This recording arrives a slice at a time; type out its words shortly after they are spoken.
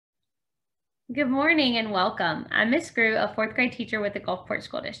Good morning and welcome. I'm Miss Grew, a fourth grade teacher with the Gulfport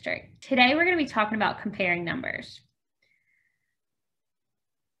School District. Today we're going to be talking about comparing numbers.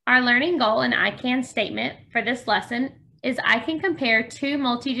 Our learning goal and I can statement for this lesson is I can compare two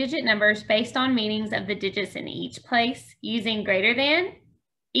multi-digit numbers based on meanings of the digits in each place using greater than,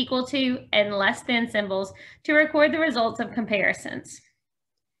 equal to, and less than symbols to record the results of comparisons.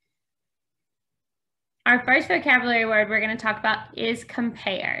 Our first vocabulary word we're going to talk about is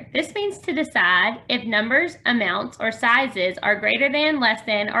compare. This means to decide if numbers, amounts, or sizes are greater than, less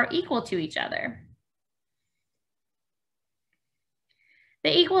than, or equal to each other.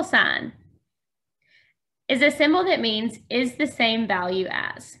 The equal sign is a symbol that means is the same value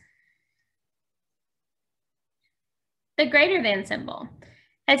as. The greater than symbol,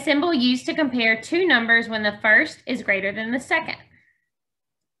 a symbol used to compare two numbers when the first is greater than the second.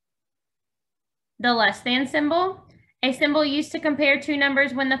 The less than symbol, a symbol used to compare two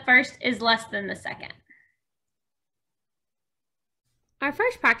numbers when the first is less than the second. Our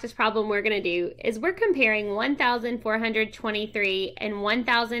first practice problem we're going to do is we're comparing 1,423 and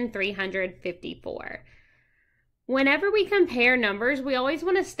 1,354. Whenever we compare numbers, we always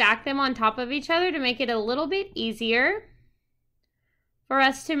want to stack them on top of each other to make it a little bit easier for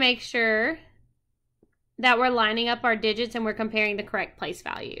us to make sure that we're lining up our digits and we're comparing the correct place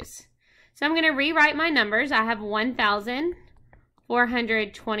values. So I'm going to rewrite my numbers. I have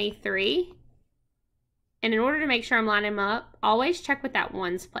 1,423. And in order to make sure I'm lining them up, always check with that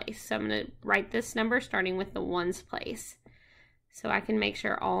ones place. So I'm going to write this number starting with the ones place, so I can make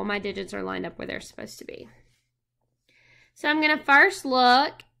sure all my digits are lined up where they're supposed to be. So I'm going to first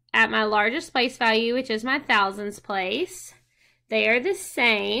look at my largest place value, which is my thousands place. They are the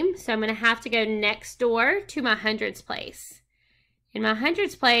same, so I'm going to have to go next door to my hundreds place. In my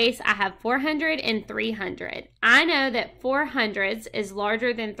hundreds place, I have 400 and 300. I know that 400s is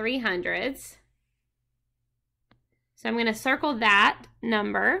larger than 300s. So I'm going to circle that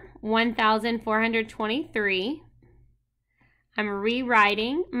number, 1,423. I'm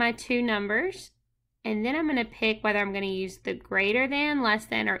rewriting my two numbers, and then I'm going to pick whether I'm going to use the greater than, less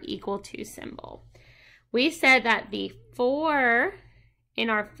than, or equal to symbol. We said that the 4 in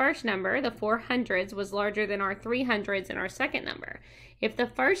our first number, the 400s, was larger than our 300s in our second number. If the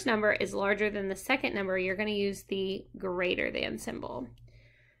first number is larger than the second number, you're going to use the greater than symbol.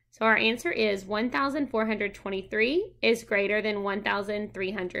 So our answer is 1,423 is greater than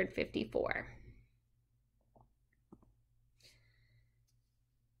 1,354.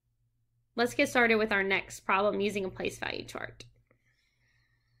 Let's get started with our next problem using a place value chart.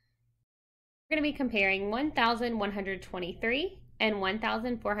 We're going to be comparing 1,123 and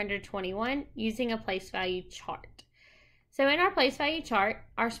 1,421 using a place value chart. So in our place value chart,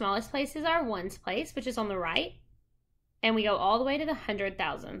 our smallest place is our ones place, which is on the right, and we go all the way to the hundred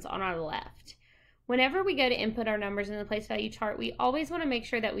thousands on our left. Whenever we go to input our numbers in the place value chart, we always want to make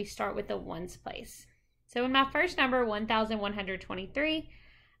sure that we start with the ones place. So in my first number, 1,123,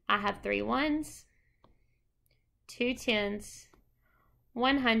 I have 3 ones, 2 tens,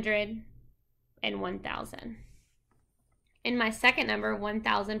 100, and 1,000. In my second number,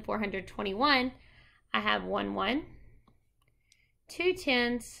 1,421, I have 1 1, 2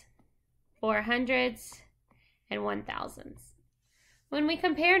 tens, 4 hundreds, and 1,000s. When we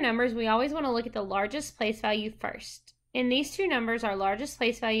compare numbers, we always want to look at the largest place value first. In these two numbers, our largest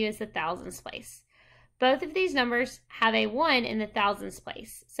place value is the thousands place. Both of these numbers have a 1 in the thousands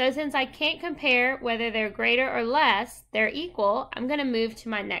place. So since I can't compare whether they're greater or less, they're equal, I'm going to move to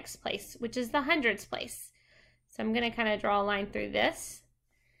my next place, which is the hundreds place. So I'm going to kind of draw a line through this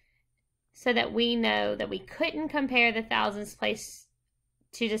so that we know that we couldn't compare the thousands place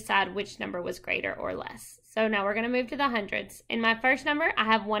to decide which number was greater or less. So now we're going to move to the hundreds. In my first number, I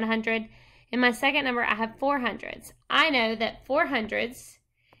have 100. In my second number, I have 400s. I know that 400s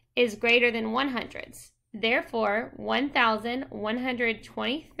is greater than 100s. Therefore,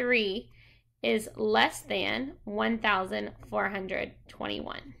 1,123 is less than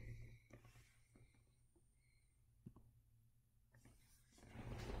 1,421.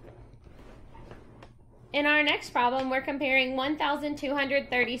 In our next problem, we're comparing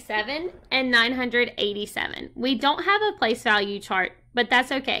 1,237 and 987. We don't have a place value chart, but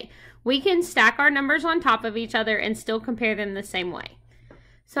that's okay. We can stack our numbers on top of each other and still compare them the same way.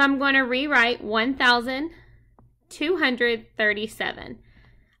 So I'm going to rewrite 1,237.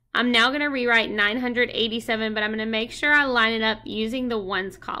 I'm now going to rewrite 987, but I'm going to make sure I line it up using the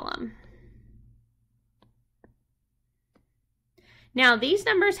ones column. Now, these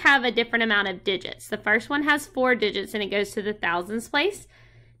numbers have a different amount of digits. The first one has 4 digits and it goes to the thousands place.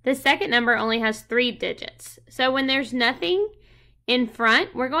 The second number only has 3 digits. So when there's nothing In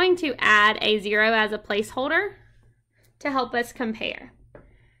front, we're going to add a 0 as a placeholder to help us compare.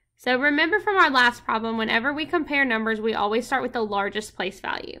 So remember from our last problem, whenever we compare numbers, we always start with the largest place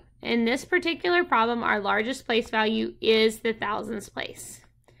value. In this particular problem, our largest place value is the thousands place.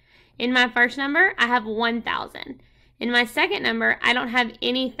 In my first number, I have 1,000. In my second number, I don't have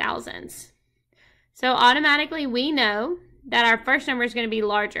any thousands. So automatically we know that our first number is going to be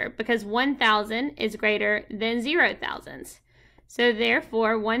larger because 1,000 is greater than 0,000s. So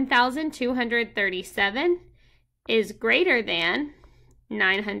therefore, 1,237 is greater than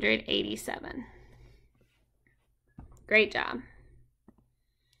 987. Great job.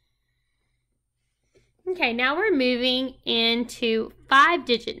 Okay, now we're moving into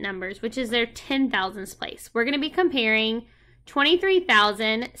 5-digit numbers, which is their 10,000s place. We're going to be comparing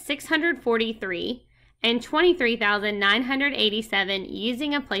 23,643 and 23,987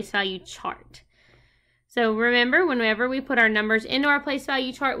 using a place value chart. So remember, whenever we put our numbers into our place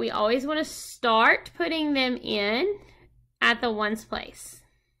value chart, we always want to start putting them in at the ones place.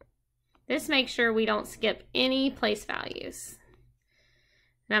 This makes sure we don't skip any place values.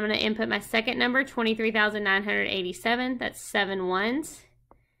 And I'm going to input my second number, 23,987. That's 7 ones,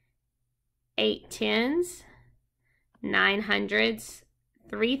 8 tens, 9 hundreds,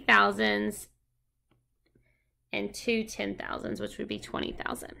 3 thousands, and 2 10,000s, which would be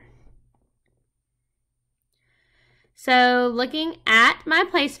 20,000. So looking at my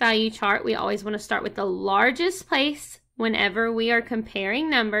place value chart, we always want to start with the largest place whenever we are comparing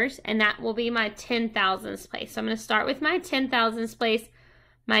numbers, and that will be my 10,000s place. So I'm going to start with my 10,000s place.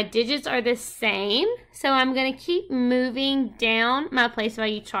 My digits are the same, so I'm going to keep moving down my place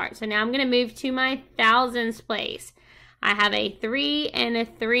value chart. So now I'm going to move to my thousands place. I have a 3 and a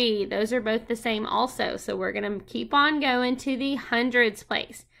 3. Those are both the same also, so we're going to keep on going to the hundreds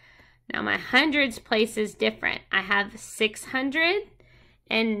place. Now my hundreds place is different. I have 600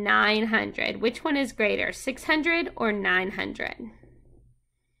 and 900. Which one is greater, 600 or 900?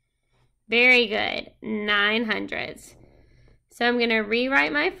 Very good, 900s. So I'm going to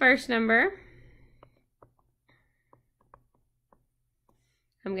rewrite my first number.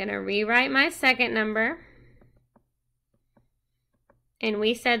 I'm going to rewrite my second number. And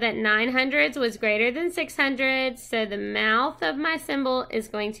we said that 900s was greater than 600s, so the mouth of my symbol is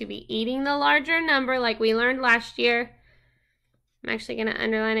going to be eating the larger number like we learned last year. I'm actually going to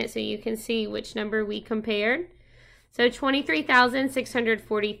underline it so you can see which number we compared. So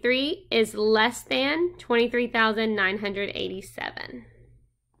 23,643 is less than 23,987.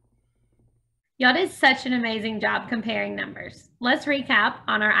 Y'all did such an amazing job comparing numbers. Let's recap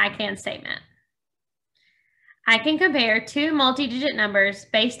on our I can statement. I can compare two multi-digit numbers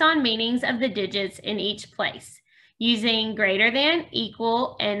based on meanings of the digits in each place, using greater than,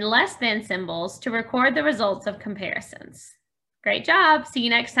 equal, and less than symbols to record the results of comparisons. Great job. See you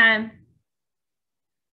next time.